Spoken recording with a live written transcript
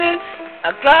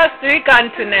across 3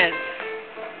 continents.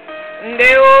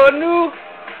 Ndeonu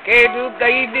Kedu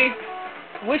Kaidi,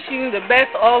 wishing you the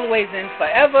best always and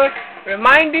forever,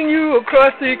 reminding you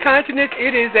across 3 continents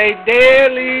it is a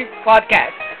daily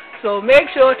podcast. So make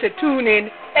sure to tune in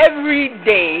every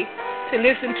day to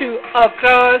listen to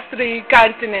Across 3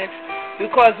 Continents,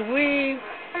 because we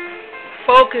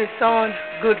focus on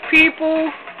good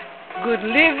people, good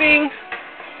living,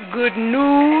 good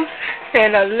news,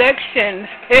 and elections.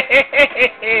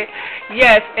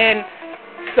 Yes, and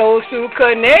social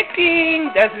connecting.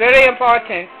 That's very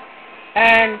important.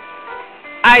 And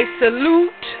I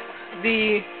salute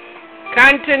the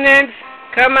continents,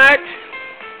 Kamat,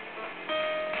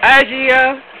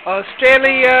 Asia,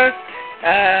 Australia.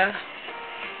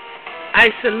 I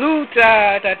salute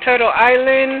the Turtle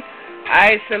Island.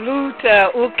 I salute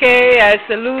UK. I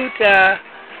salute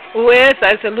US.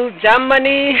 I salute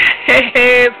Germany,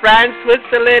 France,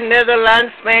 Switzerland,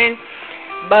 Netherlands, Spain,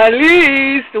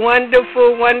 Belize, the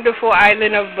wonderful, wonderful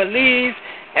island of Belize,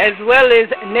 as well as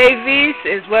Nevis,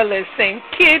 as well as St.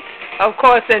 Kitts, of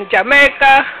course, in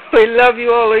Jamaica. We love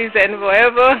you always and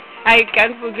forever. I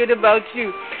can't forget about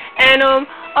you. And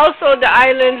also the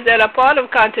islands that are part of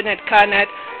continent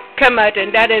Kamat,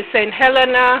 and that is St.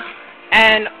 Helena,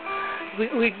 and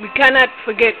we cannot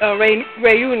forget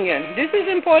Reunion. This is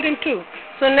important too.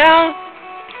 So now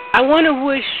I want to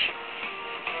wish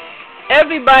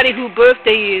everybody whose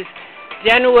birthday is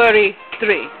January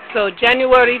 3. So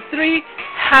January 3,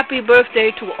 happy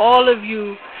birthday to all of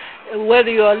you, whether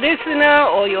you're a listener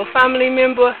or your family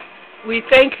member. We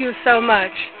thank you so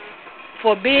much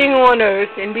for being on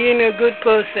earth and being a good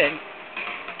person.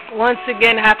 Once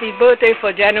again, happy birthday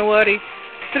for January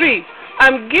 3.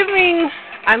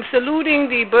 I'm saluting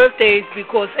the birthdays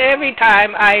because every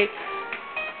time I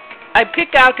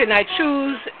pick out and I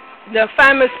choose the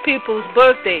famous people's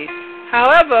birthdays.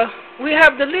 However, we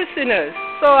have the listeners,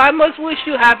 so I must wish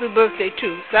you happy birthday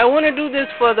too. So I want to do this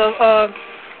for the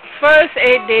first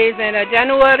 8 days in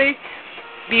January,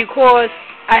 because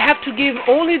I have to give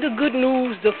only the good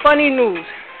news, the funny news.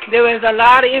 There is a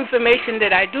lot of information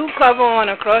that I do cover on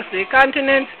Across the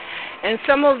Continents, and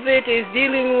some of it is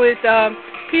dealing with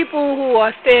people who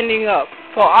are standing up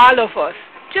for all of us,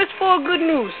 just for good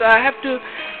news. So I have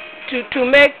to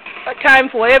make a time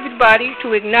for everybody,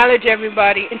 to acknowledge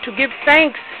everybody, and to give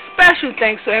thanks, special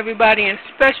thanks to everybody, and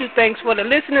special thanks for the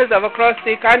listeners of Across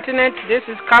the Continent. This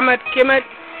is Kamat Kimet.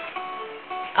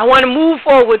 I want to move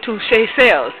forward to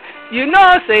Seychelles. You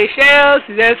know Seychelles,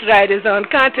 that's right, it's on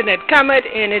continent Kamat,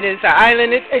 and it is an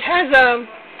island. It has,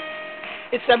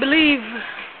 it's, I believe,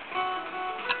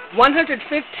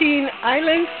 115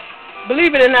 islands,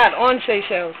 believe it or not, on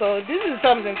Seychelles. So this is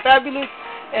something fabulous,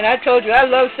 and I told you I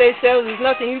love Seychelles. There's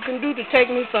nothing you can do to take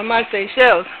me from my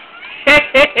Seychelles.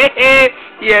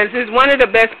 Yes, it's one of the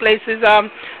best places.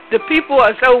 The people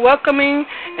are so welcoming,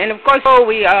 and of course,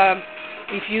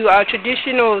 if you are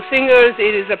traditional singers,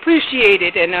 it is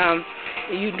appreciated, and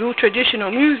you do traditional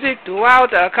music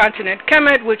throughout continent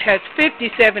Kemet, which has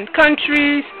 57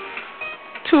 countries,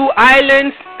 2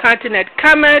 islands, continent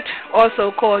Kemet,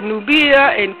 also called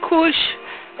Nubia and Kush,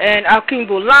 and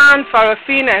Akimbulan,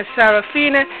 Farafina, and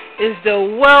Sarafina, is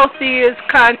the wealthiest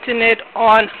continent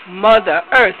on Mother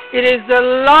Earth. It is the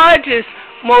largest,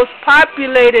 most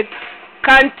populated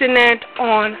continent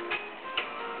on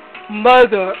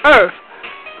Mother Earth.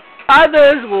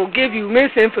 Others will give you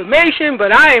misinformation,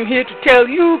 but I am here to tell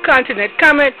you continent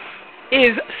Kemet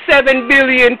is 7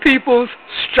 billion people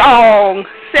strong.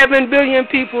 7 billion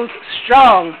people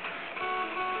strong.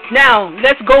 Now,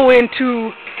 let's go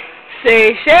into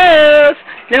Seychelles.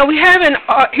 Now, we have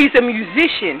he's a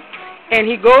musician, and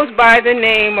he goes by the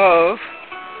name of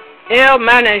El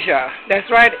Manager. That's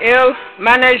right, El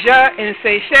Manager in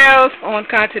Seychelles on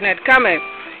continent Kemet.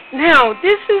 Now,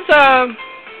 this is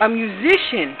a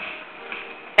musician,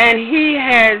 and he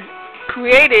has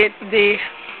created the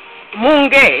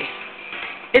Mungé.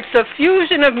 It's a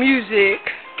fusion of music,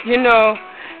 you know,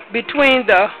 between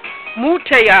the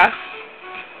Mutaya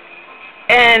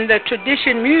and the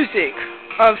tradition music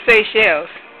of Seychelles,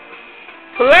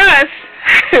 plus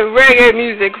reggae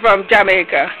music from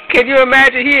Jamaica. Can you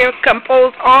imagine? He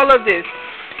composed all of this.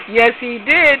 Yes, he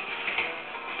did.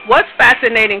 What's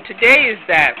fascinating today is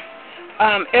that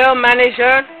El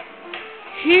Manager,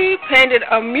 he painted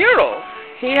a mural.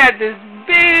 He had this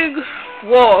big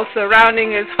wall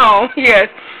surrounding his home, yes,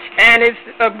 and it's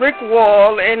a brick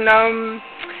wall, and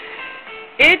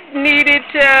it needed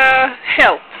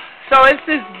help. So it's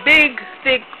this big,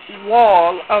 thick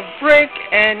wall of brick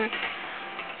and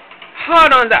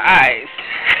hard on the eyes.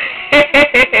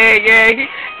 Yeah,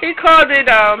 he called it,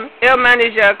 El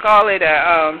Manager called it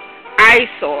a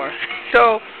eyesore.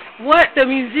 So what the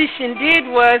musician did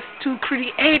was to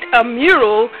create a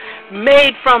mural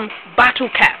made from bottle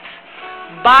caps.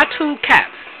 Bottle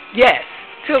caps, yes.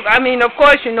 So, I mean, of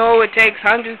course, you know, it takes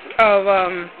hundreds of,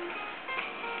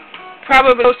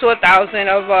 probably close to 1,000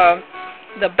 of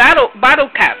the bottle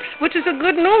caps, which is a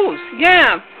good news,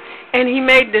 yeah. And he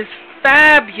made this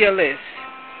fabulous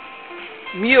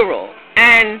mural.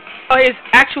 And his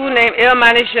actual name, El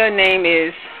Manager name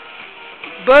is,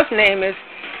 birth name is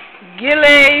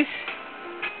Gilles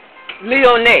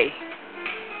Lyonnais.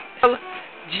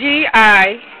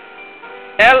 Gilles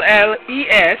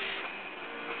Lyonnet.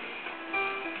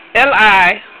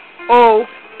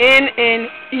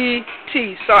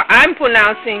 So I'm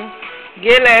pronouncing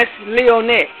Gilles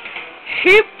Lyonnais.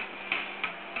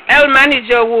 El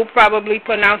Manager will probably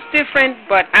pronounce different,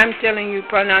 but I'm telling you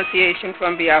pronunciation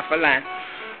from Biafra land.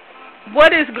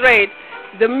 What is great,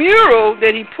 the mural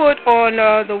that he put on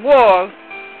the wall,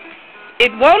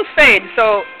 it won't fade.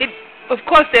 So, of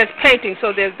course, there's painting.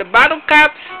 So there's the bottle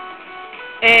caps,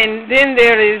 and then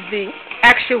there is the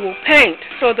actual paint.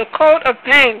 So the coat of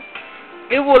paint,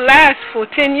 it will last for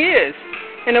 10 years.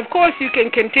 And, of course, you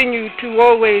can continue to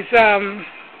always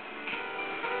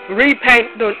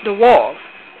repaint the wall.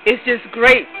 It's just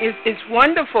great. It's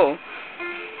wonderful.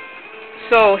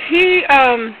 So he,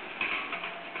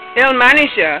 El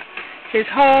Manager, his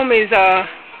home is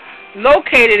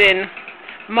located in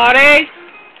Mural,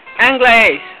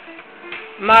 Anglaise.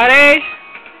 Mural,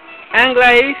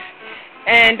 Anglaise,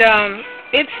 and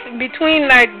it's between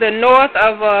like the north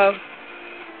of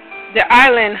the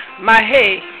island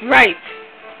Mahé, right?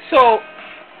 So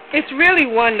it's really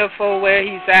wonderful where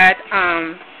he's at.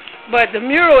 But the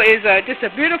mural is just a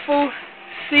beautiful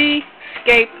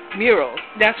seascape mural.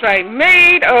 That's right,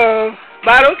 made of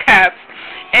bottle caps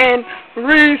and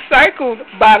recycled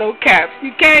bottle caps.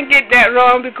 You can't get that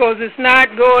wrong because it's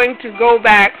not going to go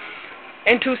back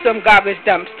into some garbage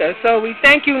dumpster. So we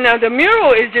thank you. Now the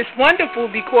mural is just wonderful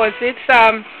because it's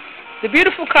the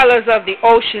beautiful colors of the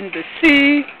ocean, the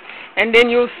sea, and then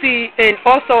you'll see, and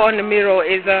also on the mural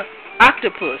is a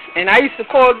octopus. And I used to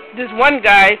call this one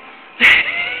guy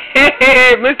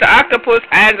Mr. Octopus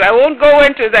Hands. I won't go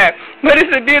into that, but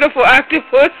it's a beautiful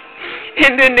octopus.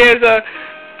 And then there's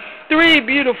 3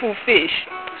 beautiful fish.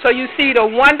 So you see the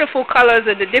wonderful colors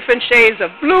of the different shades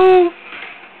of blue.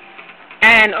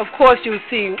 And, of course, you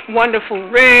see wonderful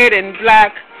red and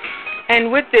black.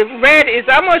 And with the red, it's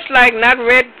almost like, not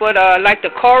red, but like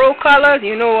the coral color.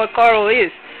 You know what coral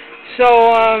is.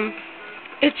 So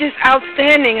it's just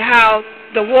outstanding how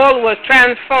the wall was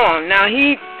transformed. Now,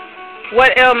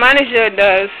 what El Manager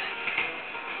does,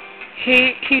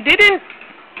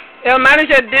 El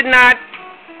Manager did not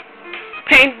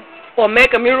paint or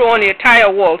make a mural on the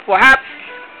entire wall. Perhaps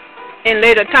in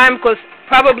later time, because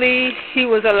probably he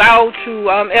was allowed to,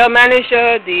 El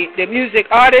Manager, the music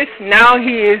artist, now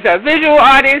he is a visual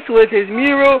artist with his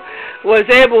mural, was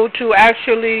able to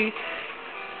actually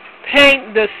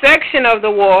paint the section of the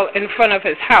wall in front of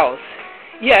his house.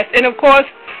 Yes, and of course,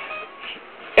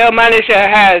 El Manager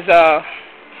has,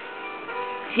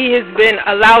 he has been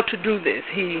allowed to do this.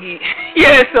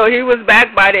 Yes, so he was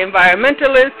backed by the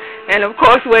environmentalists and, of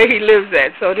course, where he lives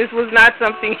at. So this was not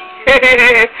something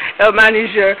El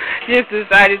Manager just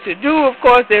decided to do. Of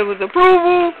course, there was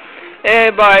approval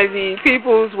by the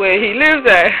peoples where he lives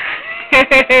at.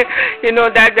 You know,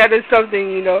 that is something,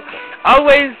 you know,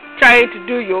 always trying to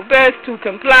do your best to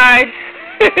comply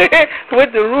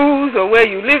with the rules or where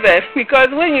you live at. Because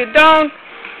when you don't,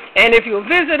 and if you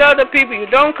visit other people, you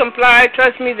don't comply,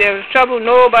 trust me, there's trouble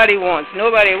nobody wants.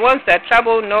 Nobody wants that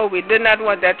trouble. No, we did not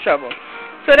want that trouble.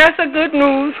 So that's a good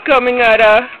news coming out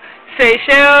of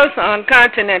Seychelles on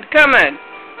continent coming.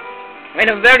 And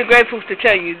I'm very grateful to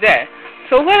tell you that.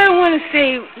 So what I want to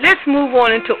say, let's move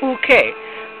on into UK,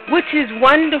 which is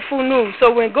wonderful news.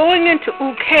 So we're going into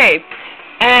UK,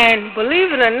 and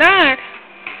believe it or not,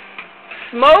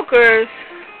 smokers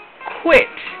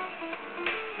quit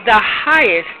the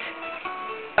highest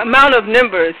amount of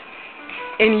numbers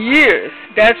in years.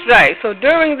 That's right. So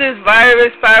during this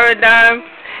virus paradigm,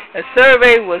 a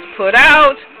survey was put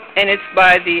out, and it's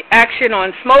by the Action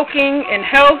on Smoking and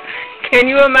Health. Can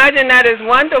you imagine? That is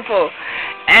wonderful.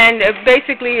 And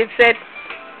basically it said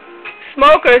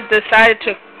smokers decided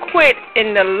to quit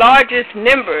in the largest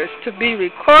numbers to be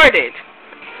recorded.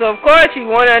 So, of course, you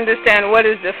want to understand what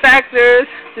is the factors.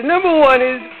 The number one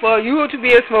is for you to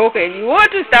be a smoker and you want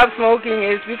to stop smoking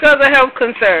is because of health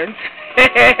concerns.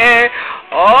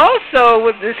 Also,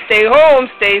 with the stay home,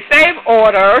 stay safe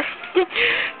order,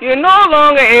 you're no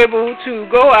longer able to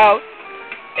go out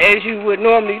as you would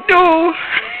normally do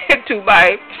to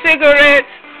buy cigarettes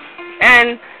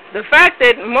And the fact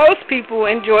that most people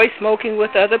enjoy smoking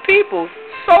with other people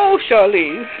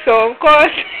socially. So, of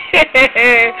course,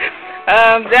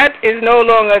 that is no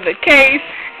longer the case.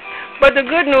 But the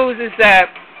good news is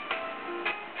that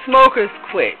smokers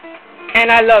quit. And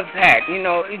I love that. You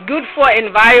know, it's good for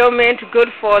environment,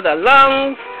 good for the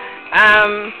lungs,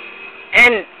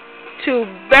 and to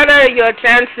better your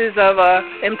chances of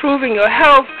improving your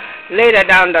health later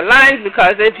down the line.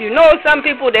 Because if you know some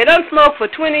people, they don't smoke for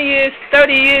 20 years,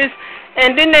 30 years,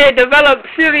 and then they develop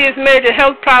serious major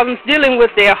health problems dealing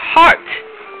with their heart.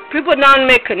 People don't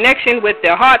make connection with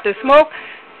their heart. The smoke,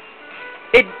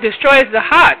 it destroys the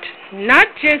heart, not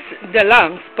just the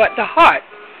lungs, but the heart.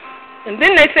 And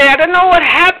then they say, I don't know what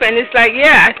happened. It's like,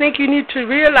 yeah, I think you need to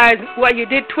realize what you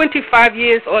did 25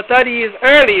 years or 30 years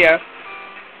earlier.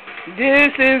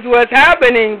 This is what's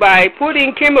happening by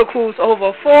putting chemicals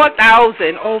over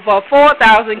 4,000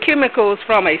 chemicals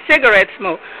from a cigarette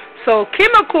smoke. So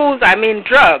chemicals, I mean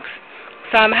drugs.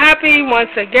 So I'm happy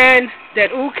once again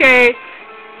that, okay,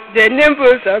 the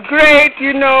numbers are great,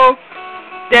 you know,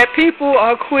 that people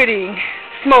are quitting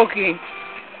smoking.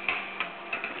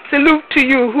 Salute to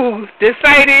you who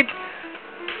decided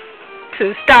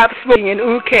to stop smoking in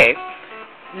UK.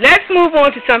 Let's move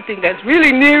on to something that's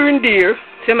really near and dear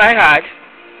to my heart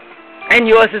and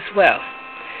yours as well.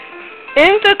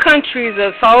 In the countries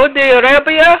of Saudi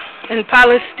Arabia and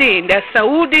Palestine, that's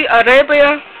Saudi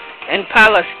Arabia and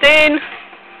Palestine,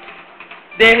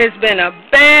 there has been a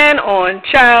ban on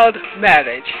child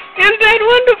marriage. Isn't that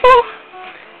wonderful?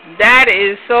 That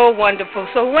is so wonderful.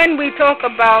 So when we talk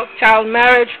about child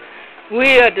marriage,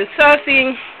 we are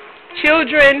discussing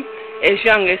children as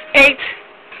young as 8,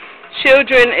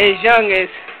 children as young as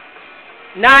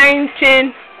 9,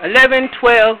 10, 11,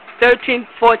 12, 13,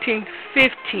 14,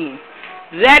 15.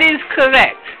 That is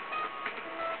correct.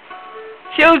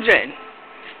 Children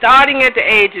starting at the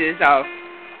ages of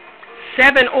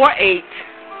 7 or 8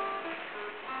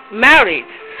 married.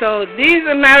 So these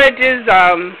are marriages,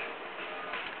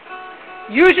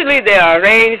 usually they are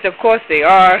arranged, of course they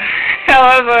are.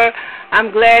 However,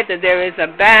 I'm glad that there is a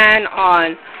ban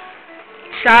on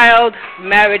child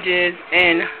marriages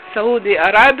in Saudi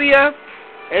Arabia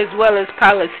as well as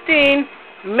Palestine.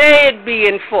 May it be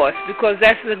enforced, because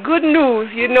that's the good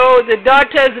news. You know, the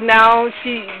daughters now,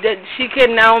 she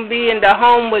can now be in the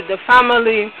home with the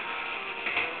family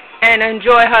and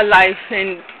enjoy her life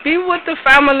and be with the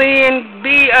family and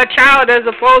be a child, as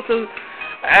opposed to,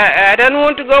 I don't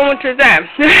want to go into that.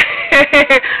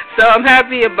 So I'm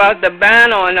happy about the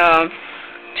ban on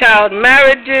child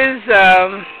marriages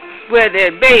where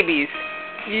they're babies,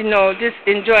 you know, just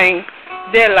enjoying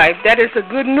their life. That is a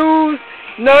good news.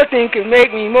 Nothing can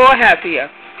make me more happier.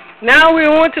 Now we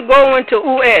want to go into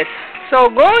US. So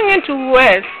going into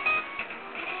US,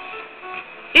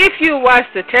 if you watch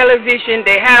the television,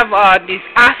 they have these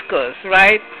Oscars,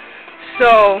 right?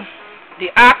 So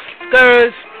the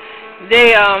Oscars,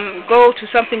 they go to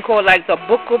something called like the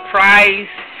Booker Prize,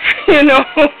 you know.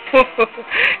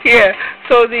 Yeah.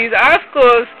 So these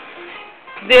Oscars,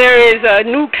 there is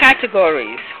new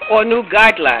categories or new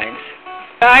guidelines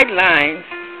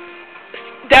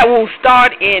that will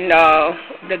start in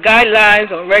the guidelines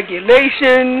or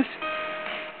regulations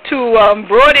to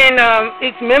broaden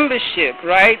its membership,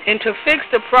 right, and to fix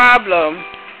the problem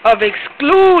of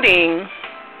excluding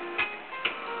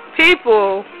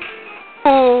people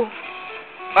who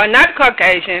are not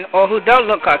Caucasian or who don't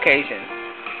look Caucasian.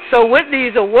 So with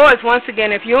these awards, once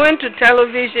again, if you're into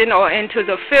television or into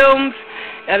the films,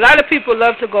 a lot of people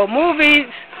love to go movies.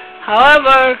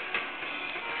 However,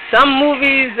 some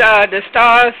movies, the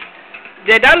stars,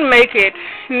 they don't make it,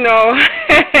 you know.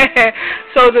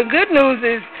 So the good news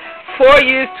is 4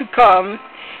 years to come,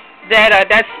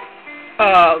 that's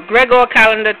Gregor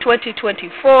calendar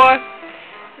 2024,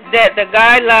 that the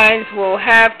guidelines will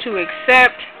have to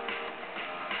accept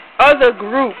other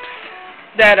groups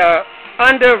that are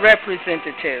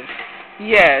underrepresented.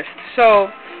 Yes,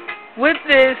 so with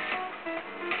this,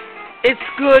 it's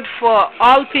good for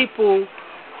all people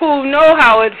who know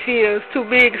how it feels to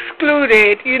be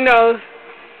excluded, you know,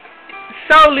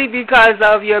 solely because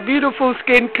of your beautiful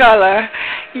skin color.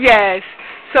 Yes,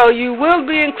 so you will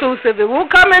be inclusive. It will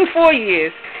come in 4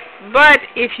 years. But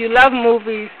if you love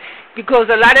movies, because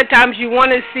a lot of times you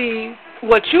want to see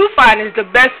what you find is the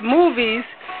best movies,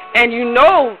 and you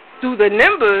know through the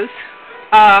numbers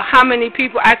how many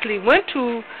people actually went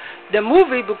to the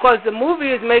movie, because the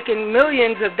movie is making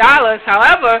millions of dollars.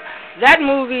 However, that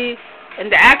movie and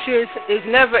the actress is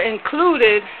never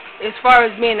included as far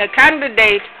as being a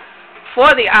candidate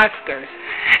for the Oscars.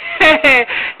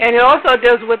 And it also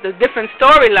deals with the different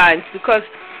storylines, because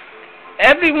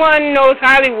everyone knows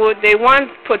Hollywood. They want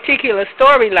particular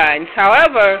storylines.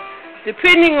 However,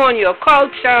 depending on your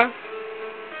culture,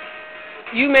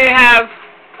 you may have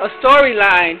a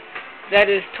storyline that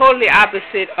is totally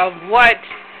opposite of what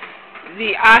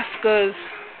the Oscars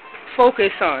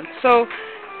focus on. So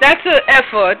that's an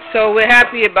effort, so we're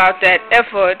happy about that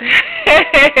effort.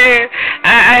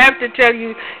 I have to tell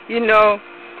you,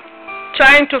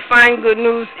 trying to find good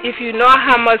news, if you know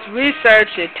how much research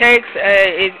it takes,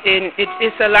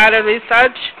 it's a lot of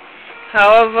research.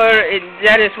 However,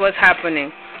 that is what's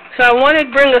happening. So I want to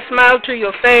bring a smile to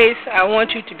your face. I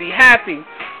want you to be happy.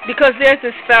 Because there's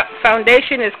this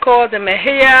foundation, it's called the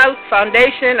Mural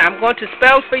Foundation. I'm going to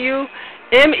spell for you,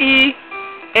 M-E-H-I-E-L.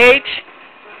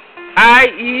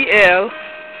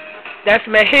 That's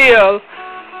Mural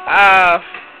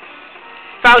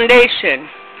Foundation.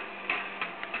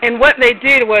 And what they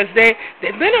did was they've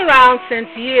been around since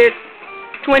year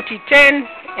 2010,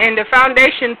 and the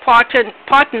foundation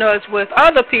partners with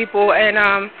other people and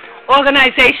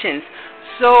organizations.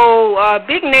 So a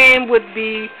big name would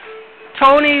be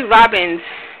Tony Robbins.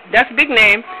 That's a big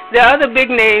name. There are other big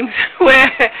names where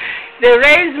they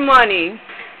raise money,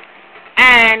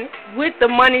 and with the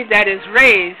money that is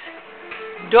raised,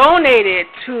 donate it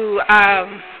to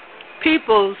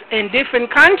peoples in different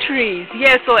countries.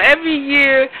 Yes, so every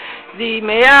year the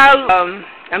Mural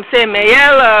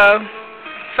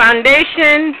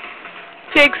Foundation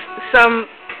picks some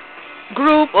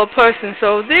group or person.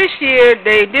 So this year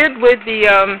they did with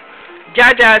the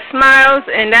JJaja Smiles,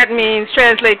 and that means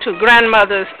translate to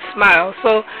grandmother's smile.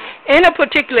 So in a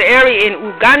particular area in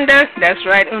Uganda, that's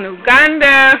right, in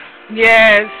Uganda,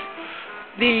 yes,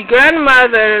 the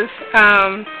grandmothers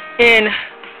in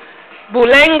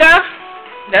Bulenga,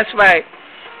 that's right,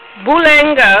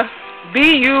 Bulenga,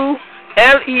 B-U-L-E-N-G-A,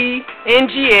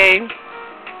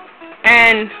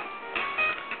 and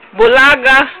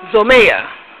Bulaga Zomea.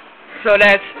 So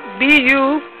that's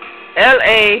B-U-L-A-G-A-Z-O-M-E-A.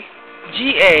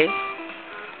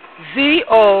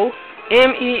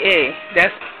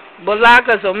 That's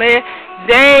Bulaga Zomea.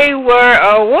 They were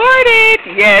awarded,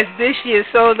 yes, this year.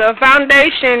 So the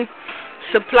foundation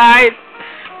supplied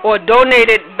or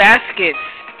donated baskets.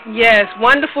 Yes,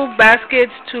 wonderful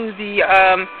baskets to the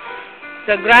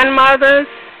grandmothers,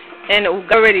 and I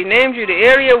already named you the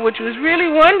area, which was really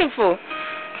wonderful,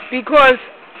 because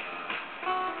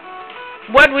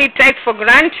what we take for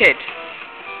granted,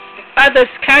 others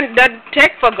can't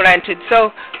take for granted.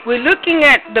 So we're looking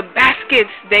at the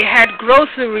baskets. They had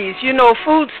groceries,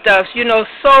 foodstuffs,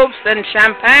 soaps and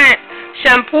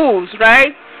shampoos,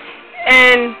 right?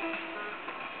 And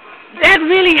that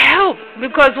really helped,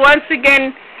 because once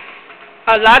again,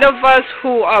 a lot of us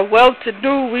who are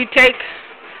well-to-do, we take,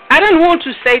 I don't want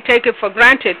to say take it for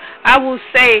granted. I will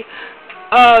say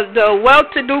the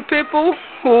well-to-do people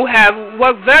who have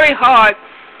worked very hard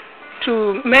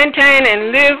to maintain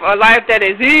and live a life that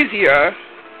is easier,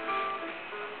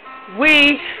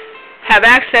 we have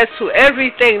access to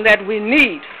everything that we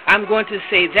need. I'm going to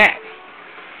say that.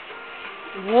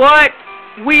 What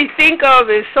we think of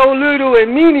as so little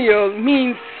and menial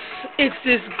means it's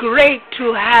just great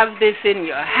to have this in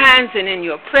your hands and in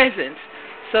your presence.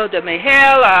 So the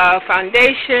Mural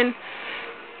Foundation,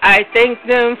 I thank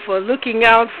them for looking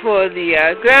out for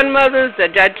the grandmothers, the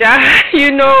JJaja,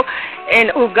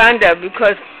 in Uganda,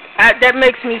 because that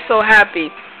makes me so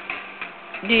happy.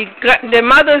 The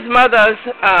mothers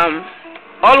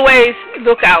always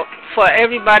look out for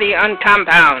everybody on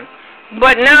compound.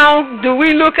 But now, do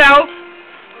we look out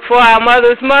for our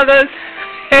mothers?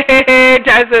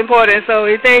 That's important. So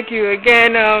we thank you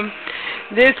again.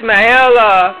 This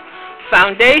Mural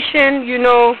Foundation,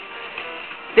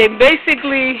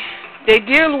 they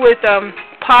deal with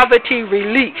poverty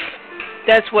relief.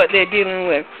 That's what they're dealing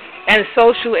with, and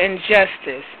social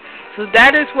injustice. So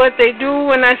that is what they do.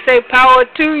 When I say power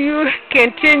to you,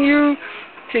 continue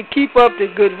to keep up the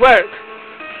good work,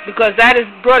 because that has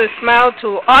brought a smile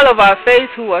to all of our faces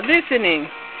who are listening.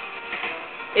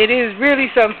 It is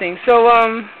really something. So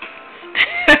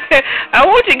I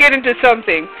want to get into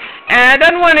something, and I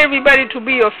don't want everybody to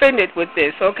be offended with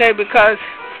this, okay? Because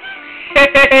I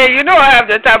have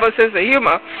the type of sense of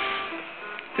humor.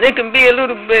 They can be a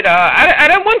little bit, I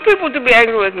don't want people to be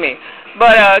angry with me.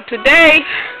 But today,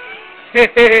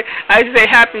 I say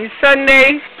happy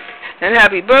Sunday and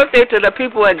happy birthday to the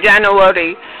people on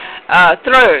January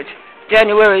 3rd,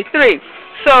 January 3rd.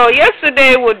 So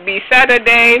yesterday would be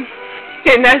Saturday,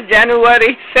 and that's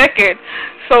January 2nd.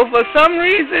 So for some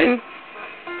reason,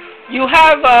 you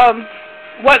have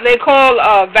what they call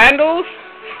vandals.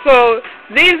 So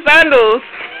these vandals,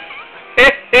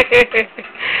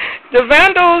 the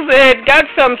vandals had got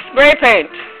some spray paint.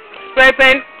 spray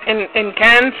paint in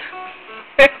cans.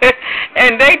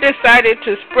 And they decided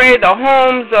to spray the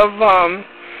homes of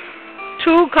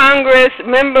 2 Congress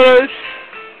members.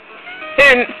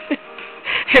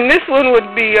 And this one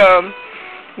would be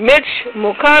Mitch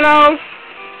McConnell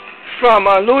from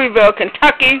Louisville,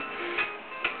 Kentucky.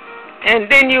 And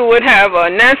then you would have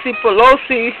Nancy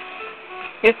Pelosi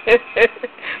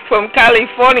from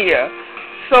California.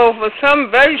 So for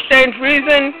some very strange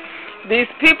reason, these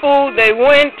people, they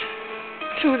went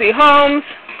to the homes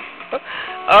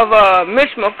of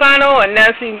Mitch McConnell and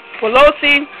Nancy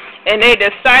Pelosi, and they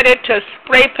decided to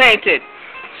spray paint it.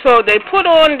 So they put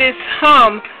on this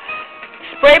home,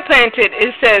 spray painted,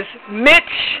 it says, Mitch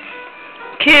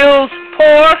kills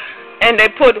poor, and they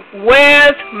put,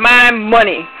 where's my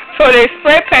money? So they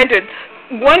spray painted.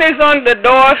 One is on the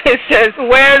door, it says,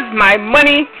 where's my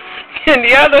money? And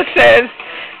the other says,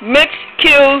 Mitch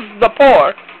kills the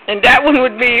poor. And that one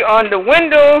would be on the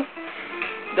window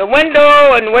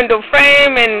and window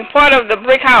frame and part of the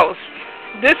brick house.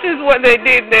 This is what they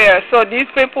did there. So these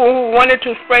people who wanted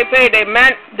to spray paint, they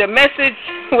meant the message,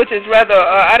 which is rather,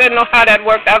 I don't know how that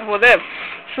worked out for them.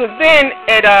 So then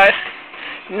at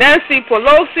Nancy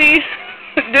Pelosi,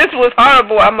 this was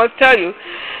horrible, I must tell you.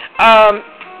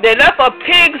 They left a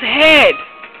pig's head.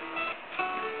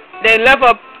 They left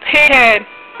a pig head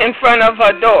in front of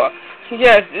her door.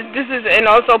 Yes, this is, and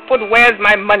also put, where's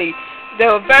my money? They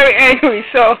were very angry.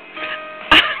 So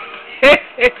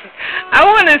I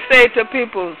want to say to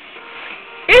people,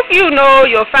 if you know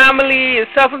your family is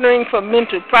suffering from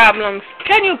mental problems,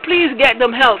 can you please get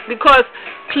them help? Because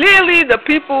clearly the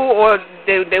people, or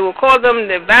they will call them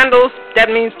the vandals, that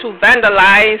means to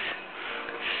vandalize,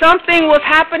 something was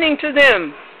happening to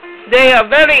them. They are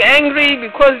very angry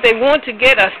because they want to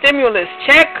get a stimulus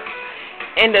check,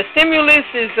 and the stimulus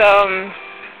is,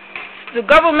 the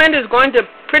government is going to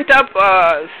print up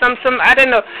some I don't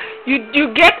know,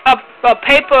 you get a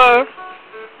paper,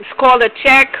 it's called a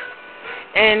check,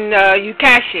 and you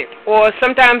cash it, or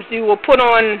sometimes you will put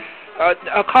on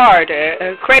a card,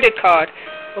 a credit card,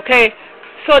 okay?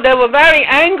 So they were very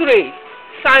angry.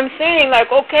 So I'm saying,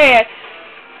 like, okay,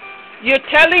 you're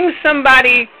telling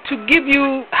somebody to give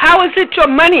you, how is it your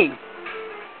money?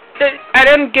 I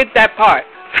didn't get that part.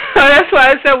 That's why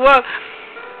I said, well,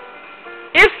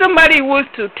 if somebody was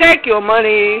to take your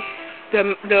money,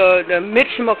 the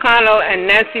Mitch McConnell and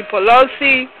Nancy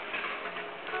Pelosi,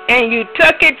 and you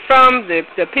took it from the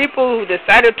people who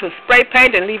decided to spray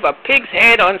paint and leave a pig's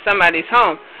head on somebody's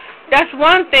home, that's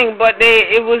one thing, but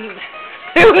it was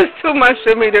too much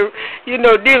for me to,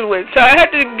 deal with. So I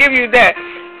had to give you that.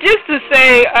 Just to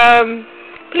say,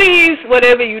 please,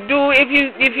 whatever you do,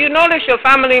 if you notice your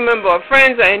family member or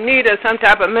friends are in need of some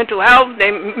type of mental health,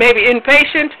 they may be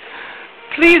inpatient,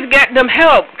 please get them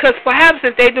help. Because perhaps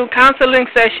if they do counseling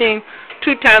session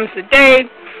 2 times a day,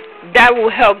 that will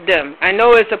help them. I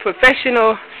know as a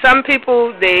professional, some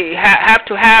people, they have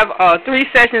to have 3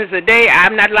 sessions a day.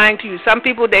 I'm not lying to you. Some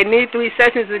people, they need 3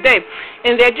 sessions a day.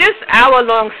 And they're just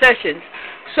hour-long sessions.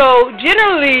 So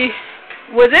generally,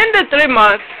 within the 3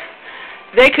 months,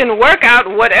 they can work out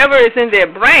whatever is in their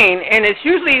brain, and it's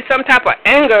usually some type of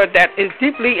anger that is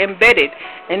deeply embedded.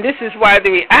 And this is why the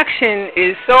reaction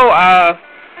is so, I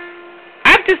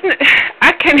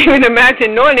can't even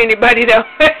imagine knowing anybody that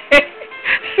way.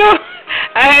 So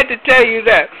I had to tell you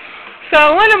that. So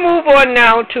I want to move on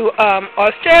now to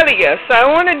Australia. So I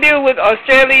want to deal with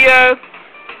Australia,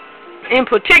 in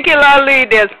particularly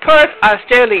there's Perth,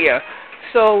 Australia.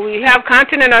 So we have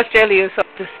continent Australia, so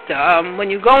just, when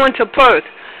you go into Perth.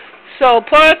 So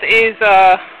Perth is,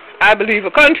 I believe,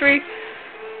 a country.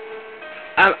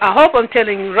 I hope I'm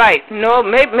telling you right. No,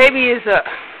 maybe it's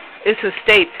a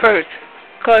state, Perth.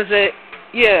 Because,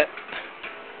 yeah,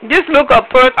 just look up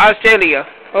Perth, Australia,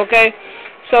 okay?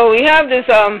 So we have this,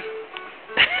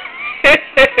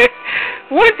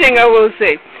 one thing I will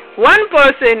say. One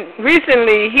person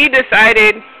recently, he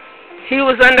decided he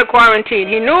was under quarantine.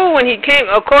 He knew when he came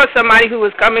across somebody who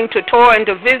was coming to tour and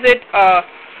to visit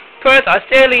Perth,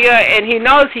 Australia, and he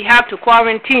knows he have to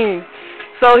quarantine.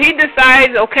 So he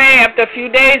decides, okay, after a few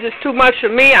days, it's too much for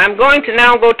me. I'm going to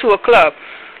now go to a club.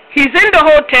 He's in the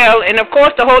hotel, and of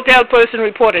course the hotel person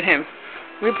reported him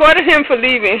for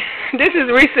leaving. This is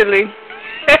recently.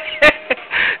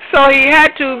 So he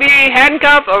had to be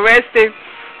handcuffed, arrested,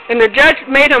 and the judge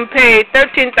made him pay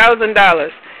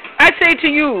 $13,000. I say to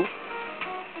you,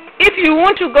 if you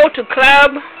want to go to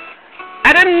club,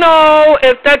 I don't know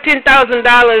if $13,000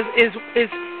 is.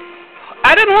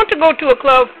 I don't want to go to a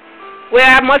club where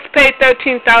I must pay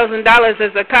 $13,000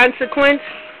 as a consequence,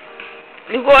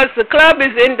 because the club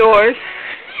is indoors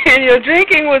and you're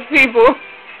drinking with people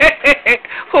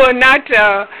who are not,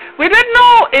 we don't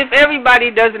know if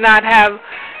everybody does not have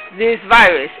this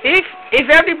virus. If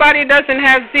everybody doesn't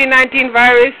have C19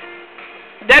 virus,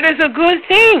 that is a good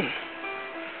thing.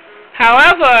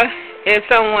 However, if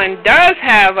someone does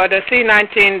have the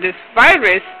C19 this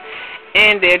virus,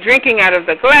 and they're drinking out of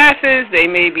the glasses, they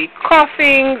may be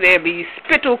coughing, there be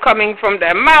spittle coming from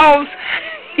their mouths,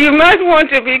 you must want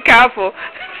to be careful.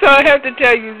 So I have to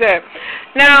tell you that.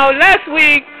 Now, last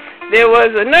week, there was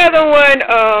another one,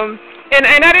 and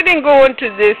I didn't go into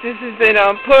this. This is in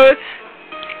Perth.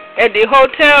 At the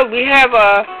hotel, we have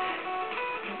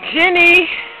Jenny.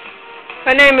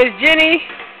 Her name is Jenny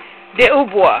de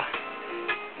Ubois.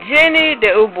 Jenny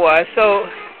de Ubois. So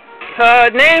her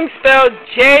name spelled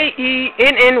Jenny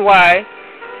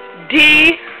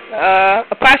D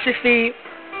apostrophe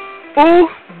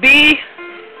Ubios.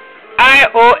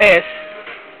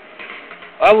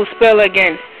 I will spell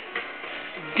again.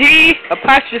 D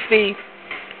apostrophe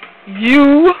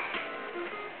Ubios.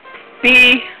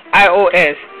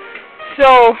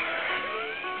 So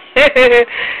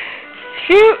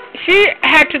she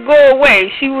had to go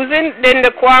away. She was in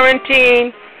the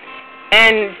quarantine,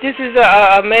 and this is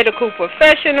a medical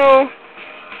professional,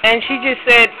 and she just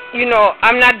said, you know,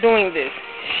 I'm not doing this.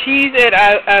 She said,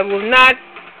 I will not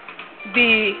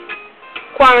be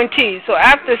quarantined. So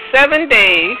after 7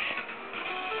 days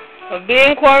of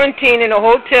being quarantined in a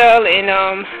hotel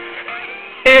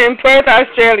in Perth,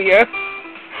 Australia,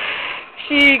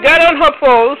 she got on her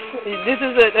post. This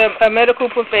is a medical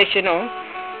professional.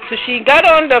 So she got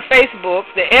on the Facebook,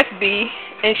 the FB,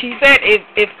 and she said,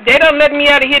 if they don't let me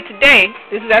out of here today,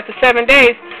 this is after 7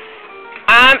 days,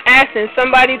 I'm asking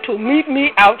somebody to meet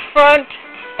me out front,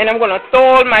 and I'm going to throw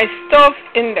all my stuff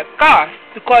in the car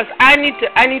because I need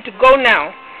to go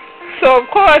now. So, of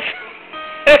course,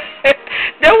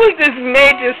 there was this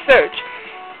major search.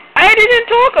 I didn't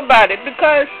talk about it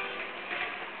because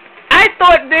I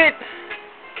thought that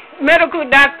medical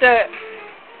doctor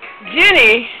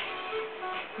Jenny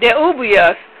de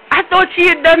Ubios, I thought she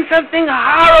had done something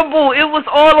horrible. It was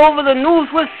all over the news.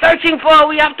 We're searching for her.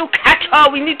 We have to catch her.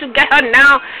 We need to get her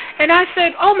now. And I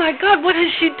said, oh, my God, what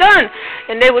has she done?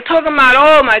 And they were talking about,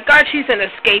 oh, my God, she's an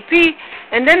escapee.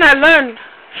 And then I learned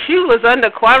she was under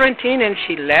quarantine and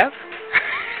she left.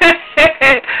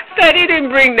 So I didn't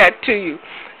bring that to you.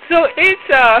 So it's,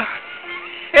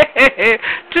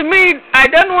 to me, I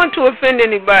don't want to offend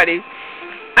anybody.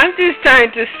 I'm just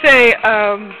trying to say,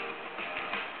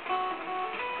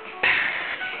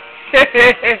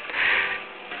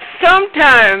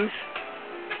 sometimes,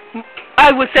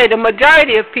 I would say the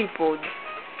majority of people,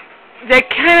 they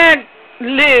cannot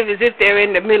live as if they're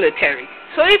in the military.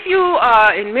 So if you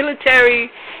are in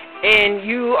military and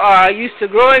you are used to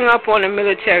growing up on a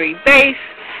military base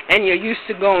and you're used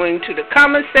to going to the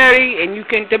commissary and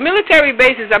the military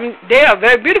bases, they are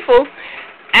very beautiful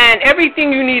and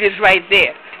everything you need is right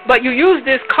there. But you use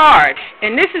this card,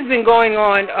 and this has been going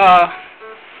on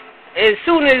as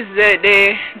soon as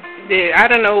I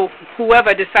don't know,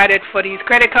 whoever decided for these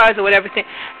credit cards or whatever thing,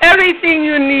 everything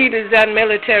you need is that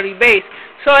military base.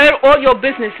 So all your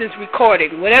business is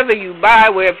recorded. Whatever you buy,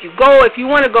 wherever you go, if you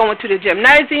want to go into the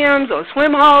gymnasiums or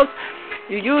swim halls,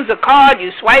 you use a card,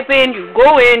 you swipe in, you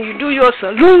go in, you do your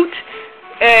salute,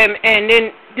 and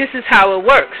then this is how it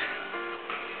works.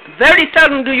 Very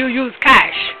seldom do you use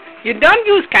cash. You don't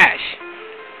use cash.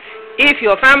 If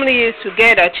your family is to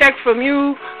get a check from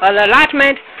you, an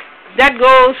allotment, that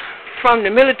goes from the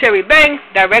military bank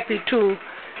directly to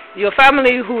your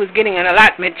family who is getting an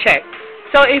allotment check.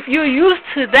 So if you're used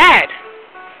to that,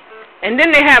 and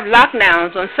then they have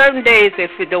lockdowns on certain days,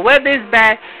 if the weather is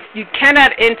bad, you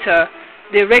cannot enter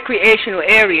the recreational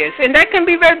areas. And that can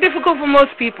be very difficult for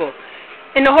most people.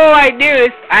 And the whole idea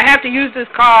is I have to use this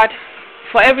card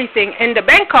for everything, and the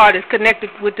bank card is connected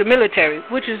with the military,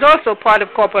 which is also part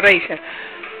of corporation.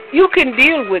 You can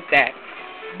deal with that.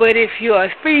 But if you're a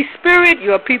free spirit,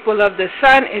 you're people of the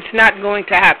sun, it's not going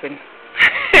to happen.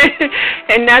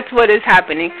 And that's what is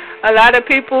happening. A lot of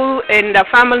people and the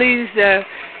families,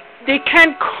 they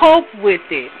can't cope with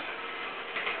it.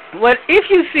 What if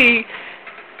you see,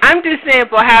 I'm just saying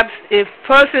perhaps if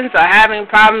persons are having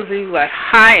problems with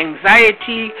high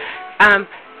anxiety,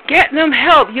 get them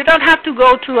help. You don't have to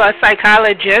go to a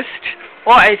psychologist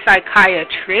or a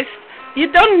psychiatrist.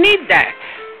 You don't need that.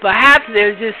 Perhaps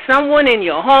there's just someone in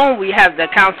your home. We have the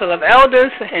Council of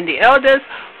Elders and the elders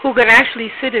who can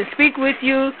actually sit and speak with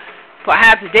you,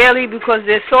 perhaps daily, because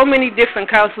there's so many different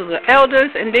councils of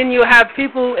elders. And then you have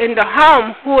people in the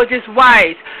home who are just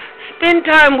wise. Spend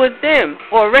time with them,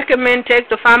 or recommend take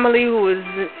the family who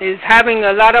is having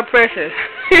a lot of pressure,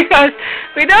 because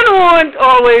we don't want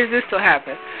always this to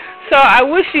happen. So I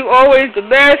wish you always the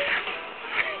best.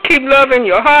 Keep love in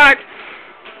your heart.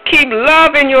 Keep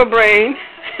love in your brain.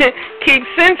 Keep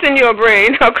sense in your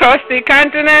brain across the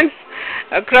continents.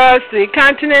 Across the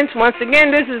continents. Once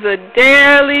again, this is a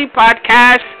daily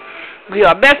podcast. We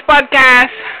are best podcast.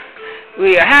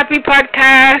 We are happy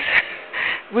podcast.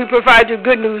 We provide you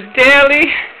good news daily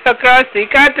across the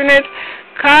continent.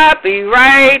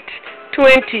 Copyright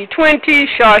 2020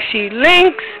 Shashi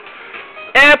Links.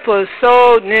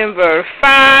 Episode number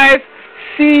 5,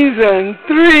 Season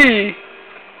 3.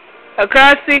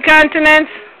 Across the continents.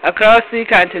 Across the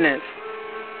continents.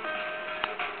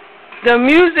 The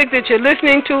music that you're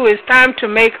listening to is Time to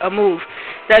Make a Move.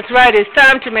 That's right, it's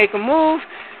Time to Make a Move.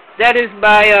 That is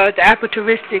by the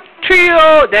Aperturistic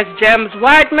Trio. That's James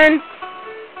Whiteman.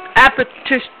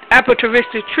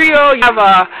 Aperturistic Trio. You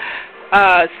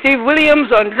have Steve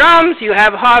Williams on drums. You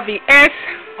have Harvey S.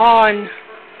 on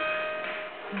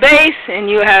bass. And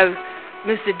you have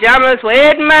Mr. James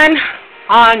Whiteman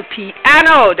on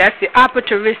piano. That's the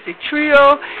Aperturistic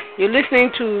Trio. You're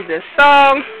listening to the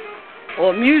song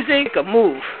or music, a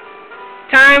move.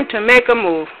 Time to make a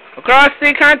move. Across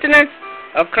the continents.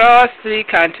 Across the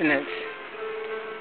continents.